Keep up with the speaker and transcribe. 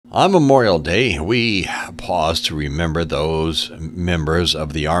On Memorial Day, we pause to remember those members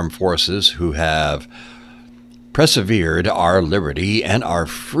of the armed forces who have persevered our liberty and our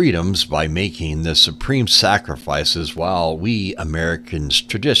freedoms by making the supreme sacrifices, while we Americans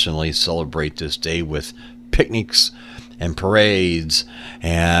traditionally celebrate this day with picnics and parades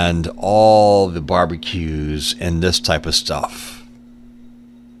and all the barbecues and this type of stuff.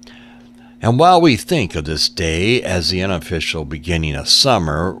 And while we think of this day as the unofficial beginning of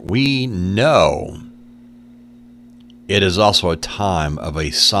summer, we know it is also a time of a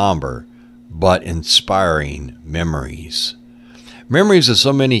somber but inspiring memories. Memories of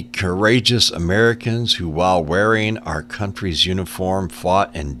so many courageous Americans who, while wearing our country's uniform, fought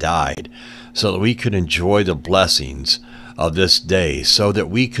and died so that we could enjoy the blessings of this day, so that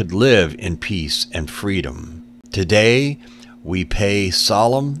we could live in peace and freedom. Today, we pay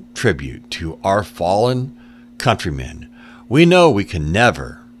solemn tribute to our fallen countrymen. We know we can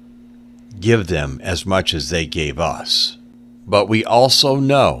never give them as much as they gave us, but we also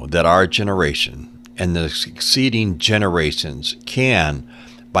know that our generation and the succeeding generations can,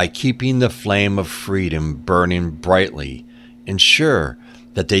 by keeping the flame of freedom burning brightly, ensure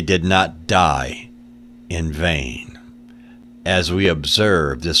that they did not die in vain. As we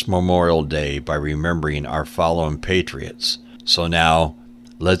observe this Memorial Day by remembering our fallen patriots, so now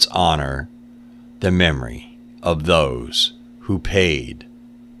let's honor the memory of those who paid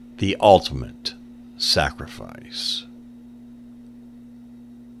the ultimate sacrifice.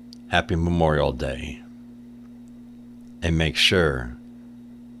 Happy Memorial Day, and make sure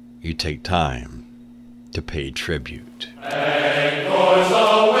you take time to pay tribute.